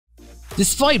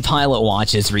Despite pilot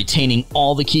watches retaining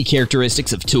all the key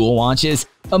characteristics of tool watches,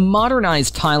 a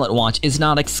modernized pilot watch is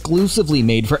not exclusively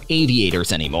made for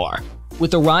aviators anymore.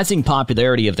 With the rising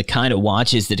popularity of the kind of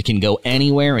watches that can go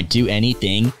anywhere and do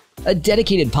anything, a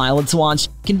dedicated pilot's watch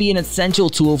can be an essential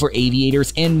tool for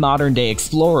aviators and modern-day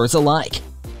explorers alike.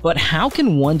 But how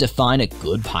can one define a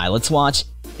good pilot's watch?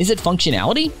 Is it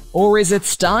functionality or is it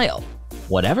style?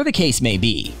 Whatever the case may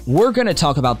be, we're going to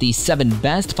talk about the 7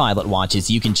 best pilot watches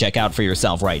you can check out for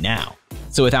yourself right now.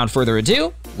 So without further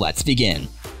ado, let's begin.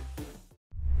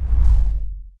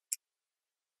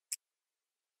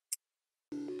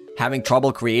 Having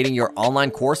trouble creating your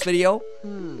online course video?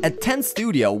 At 10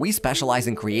 Studio, we specialize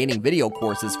in creating video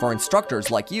courses for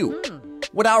instructors like you.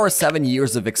 With our 7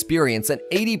 years of experience and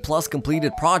 80+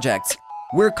 completed projects,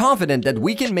 we're confident that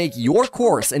we can make your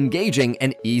course engaging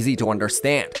and easy to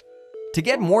understand. To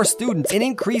get more students and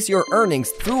increase your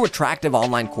earnings through attractive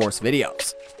online course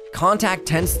videos, contact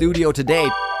 10 Studio today.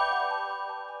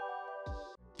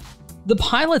 The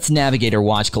Pilot's Navigator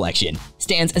watch collection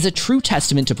stands as a true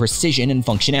testament to precision and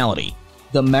functionality.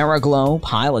 The Maraglow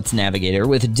Pilot's Navigator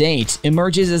with date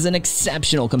emerges as an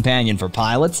exceptional companion for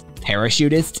pilots,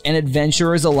 parachutists, and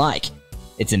adventurers alike.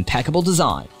 Its impeccable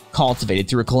design, cultivated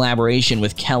through a collaboration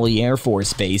with Kelly Air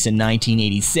Force Base in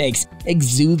 1986,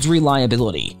 exudes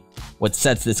reliability. What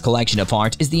sets this collection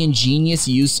apart is the ingenious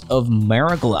use of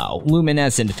Maraglow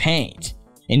luminescent paint,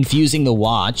 infusing the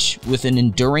watch with an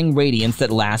enduring radiance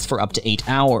that lasts for up to 8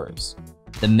 hours.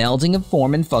 The melding of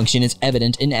form and function is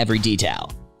evident in every detail,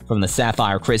 from the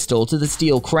sapphire crystal to the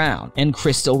steel crown and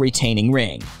crystal retaining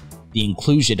ring. The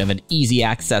inclusion of an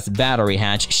easy-access battery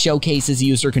hatch showcases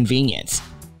user convenience.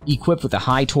 Equipped with a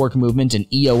high torque movement and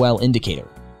EOL indicator,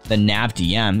 the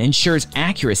NavDM ensures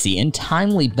accuracy and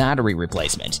timely battery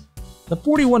replacement. The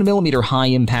 41mm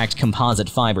high-impact composite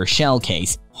fiber shell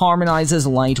case harmonizes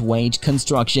lightweight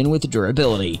construction with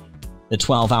durability. The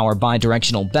 12-hour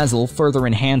bidirectional bezel further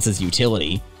enhances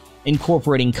utility.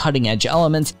 Incorporating cutting-edge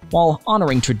elements while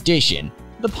honoring tradition,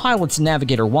 the Pilot's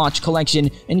Navigator watch collection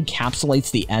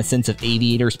encapsulates the essence of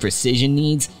aviators' precision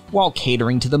needs while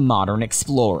catering to the modern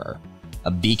explorer.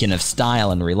 A beacon of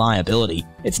style and reliability,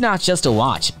 it's not just a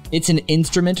watch, it's an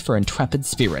instrument for intrepid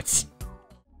spirits.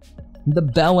 The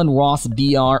Bell & Ross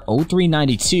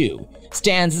BR0392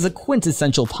 stands as a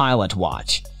quintessential pilot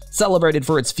watch, celebrated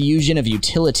for its fusion of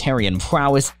utilitarian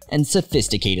prowess and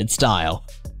sophisticated style.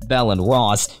 Bell &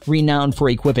 Ross, renowned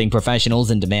for equipping professionals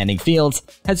in demanding fields,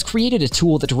 has created a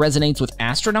tool that resonates with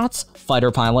astronauts, fighter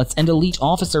pilots, and elite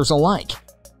officers alike.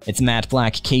 Its matte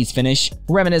black case finish,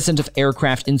 reminiscent of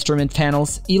aircraft instrument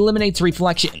panels, eliminates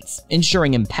reflections,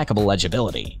 ensuring impeccable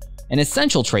legibility, an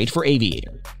essential trait for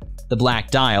aviators. The black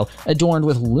dial, adorned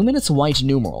with luminous white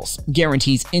numerals,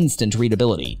 guarantees instant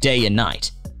readability day and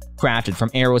night. Crafted from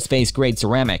aerospace-grade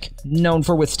ceramic, known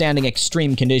for withstanding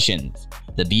extreme conditions,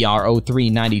 the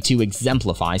BR0392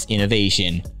 exemplifies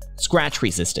innovation.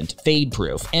 Scratch-resistant,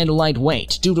 fade-proof, and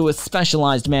lightweight due to a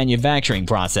specialized manufacturing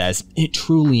process, it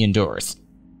truly endures.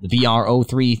 The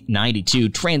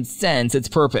BR0392 transcends its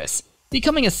purpose,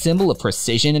 becoming a symbol of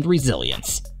precision and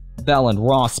resilience. Bell &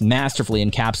 Ross masterfully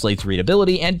encapsulates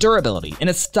readability and durability in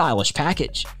a stylish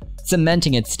package,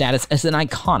 cementing its status as an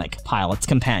iconic pilot's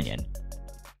companion.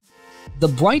 The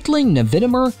Breitling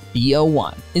Navidemer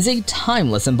B01 is a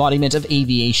timeless embodiment of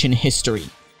aviation history,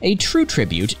 a true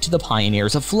tribute to the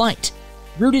pioneers of flight.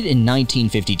 Rooted in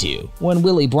 1952, when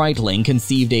Willy Breitling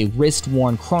conceived a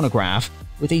wrist-worn chronograph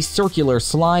with a circular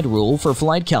slide rule for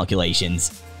flight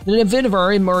calculations, the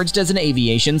Navidemer emerged as an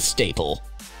aviation staple.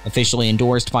 Officially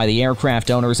endorsed by the Aircraft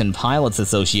Owners and Pilots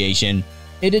Association,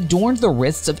 it adorned the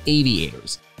wrists of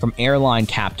aviators, from airline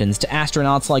captains to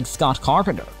astronauts like Scott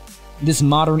Carpenter. This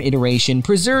modern iteration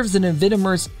preserves the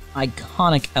Navidemer's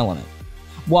iconic element,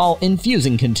 while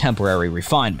infusing contemporary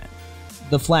refinement.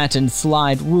 The flattened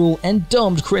slide rule and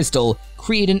domed crystal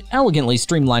create an elegantly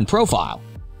streamlined profile.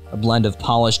 A blend of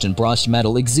polished and brushed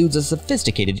metal exudes a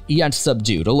sophisticated yet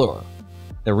subdued allure.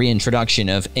 The reintroduction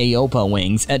of AOPA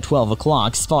wings at 12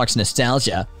 o'clock sparks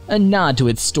nostalgia, a nod to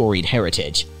its storied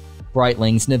heritage.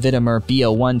 Breitling's Navidemer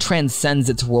B01 transcends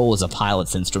its role as a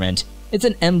pilot's instrument. It's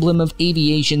an emblem of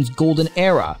aviation's golden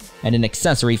era and an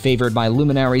accessory favored by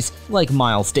luminaries like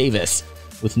Miles Davis.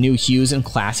 With new hues and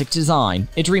classic design,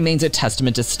 it remains a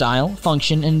testament to style,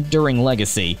 function, and enduring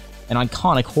legacy, an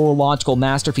iconic horological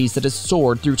masterpiece that has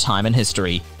soared through time and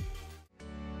history.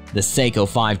 The Seiko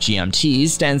 5 GMT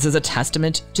stands as a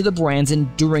testament to the brand's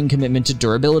enduring commitment to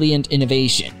durability and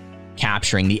innovation,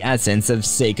 capturing the essence of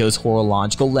Seiko's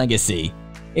horological legacy.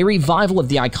 A revival of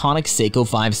the iconic Seiko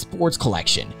 5 sports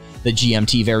collection, The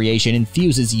GMT variation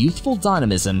infuses youthful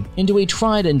dynamism into a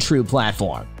tried-and-true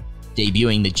platform.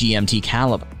 Debuting the GMT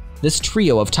Caliber, this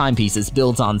trio of timepieces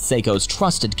builds on Seiko's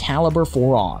trusted Caliber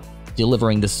forearm,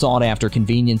 delivering the sought-after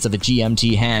convenience of a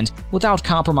GMT hand without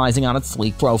compromising on its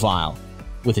sleek profile.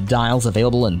 With dials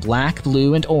available in black,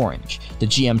 blue, and orange, the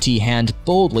GMT hand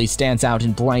boldly stands out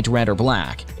in bright red or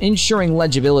black, ensuring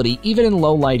legibility even in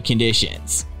low-light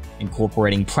conditions.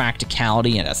 Incorporating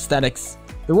practicality and aesthetics,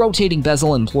 the rotating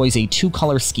bezel employs a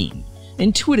two-color scheme,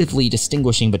 intuitively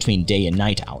distinguishing between day and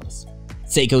night hours.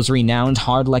 Seiko's renowned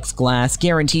Hardlex glass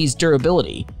guarantees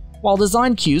durability, while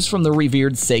design cues from the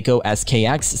revered Seiko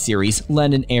SKX series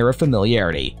lend an air of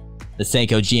familiarity. The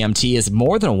Seiko GMT is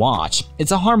more than a watch,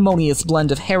 it's a harmonious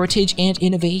blend of heritage and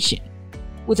innovation.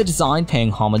 With a design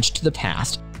paying homage to the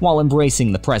past while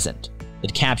embracing the present,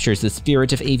 it captures the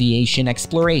spirit of aviation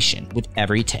exploration with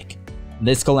every tick.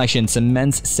 This collection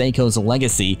cements Seiko's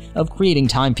legacy of creating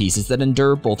timepieces that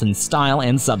endure both in style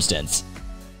and substance.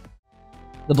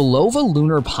 The Bulova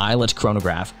Lunar Pilot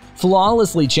chronograph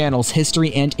flawlessly channels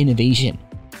history and innovation,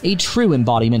 a true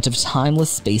embodiment of timeless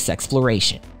space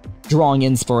exploration. Drawing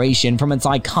inspiration from its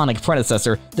iconic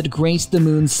predecessor that graced the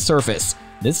moon's surface,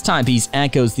 this timepiece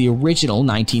echoes the original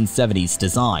 1970s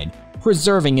design,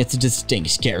 preserving its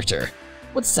distinct character.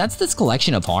 What sets this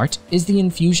collection apart is the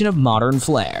infusion of modern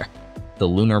flair. The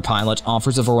Lunar Pilot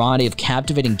offers a variety of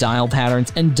captivating dial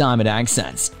patterns and diamond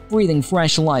accents, breathing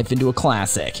fresh life into a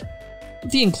classic.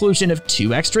 With the inclusion of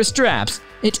 2 extra straps,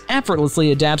 it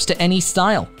effortlessly adapts to any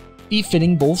style,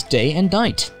 befitting both day and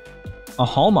night. A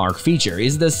hallmark feature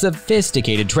is the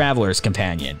sophisticated Traveler's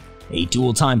Companion, a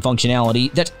dual-time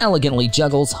functionality that elegantly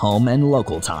juggles home and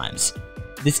local times.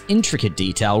 This intricate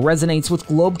detail resonates with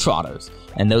globetrotters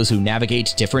and those who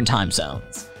navigate different time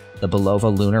zones. The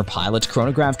Bulova Lunar Pilot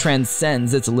chronograph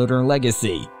transcends its lunar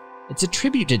legacy. It's a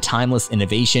tribute to timeless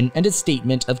innovation and a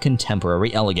statement of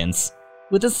contemporary elegance.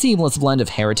 With a seamless blend of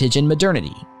heritage and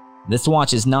modernity, this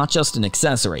watch is not just an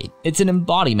accessory, it's an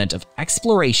embodiment of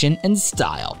exploration and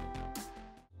style.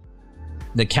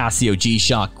 The CASIO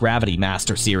G-Shock Gravity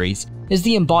Master series is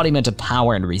the embodiment of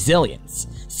power and resilience,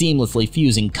 seamlessly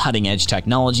fusing cutting-edge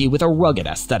technology with a rugged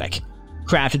aesthetic.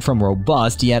 Crafted from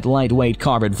robust yet lightweight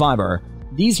carbon fiber,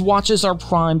 these watches are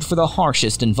primed for the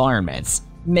harshest environments,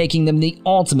 making them the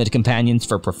ultimate companions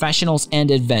for professionals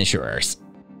and adventurers.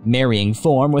 Marrying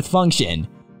form with function,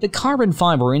 the carbon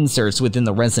fiber inserts within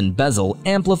the resin bezel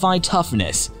amplify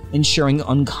toughness, ensuring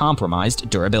uncompromised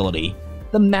durability.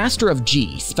 The Master of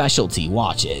G specialty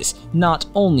watches not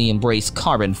only embrace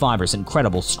carbon fiber's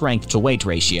incredible strength-to-weight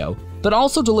ratio, but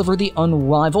also deliver the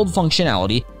unrivaled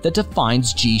functionality that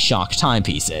defines G-Shock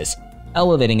timepieces.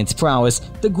 Elevating its prowess,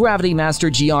 the Gravity Master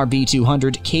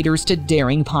GR-B200 caters to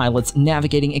daring pilots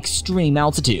navigating extreme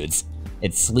altitudes.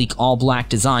 Its sleek all-black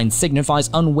design signifies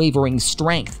unwavering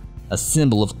strength, a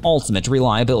symbol of ultimate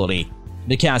reliability.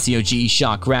 The CASIO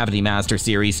G-Shock Gravity Master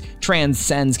series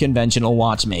transcends conventional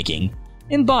watchmaking,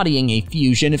 embodying a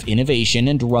fusion of innovation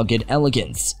and rugged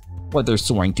elegance. Whether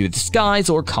soaring through the skies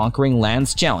or conquering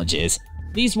land's challenges,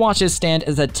 these watches stand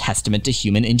as a testament to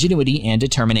human ingenuity and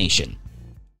determination.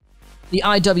 The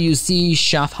IWC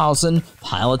Schaffhausen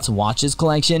Pilot's Watches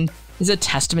collection is a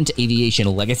testament to aviation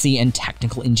legacy and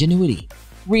technical ingenuity.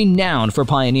 Renowned for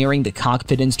pioneering the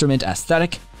cockpit instrument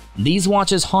aesthetic, these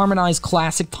watches harmonize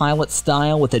classic pilot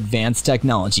style with advanced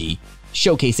technology,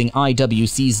 showcasing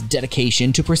IWC's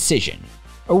dedication to precision.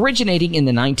 Originating in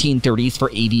the 1930s for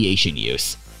aviation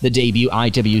use, the debut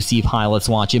IWC Pilot's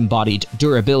Watch embodied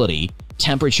durability,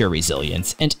 temperature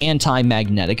resilience, and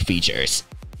anti-magnetic features.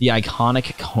 The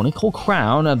iconic conical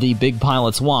crown of the Big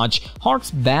Pilot's Watch harks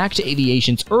back to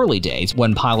aviation's early days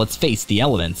when pilots faced the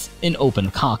elements in open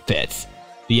cockpits.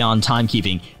 Beyond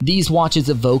timekeeping, these watches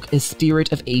evoke a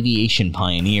spirit of aviation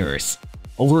pioneers.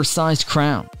 Oversized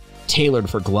crown, tailored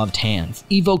for gloved hands,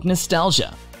 evoke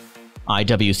nostalgia.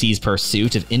 IWC's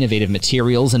pursuit of innovative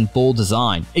materials and bold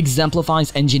design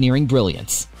exemplifies engineering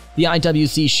brilliance. The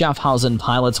IWC Schaffhausen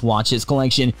Pilot's Watches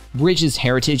collection bridges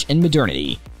heritage and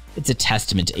modernity. It's a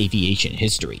testament to aviation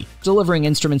history, delivering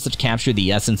instruments that capture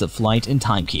the essence of flight and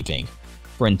timekeeping.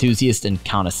 For enthusiasts and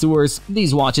connoisseurs,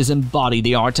 these watches embody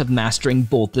the art of mastering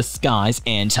both the skies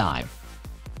and time.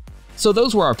 So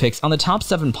those were our picks on the top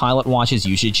 7 pilot watches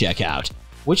you should check out.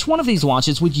 Which one of these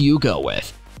watches would you go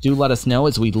with? Do let us know,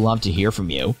 as we'd love to hear from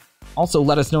you. Also,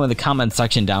 let us know in the comments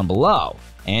section down below.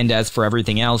 And as for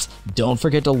everything else, don't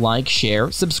forget to like, share,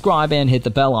 subscribe, and hit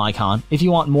the bell icon if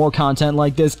you want more content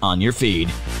like this on your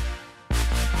feed.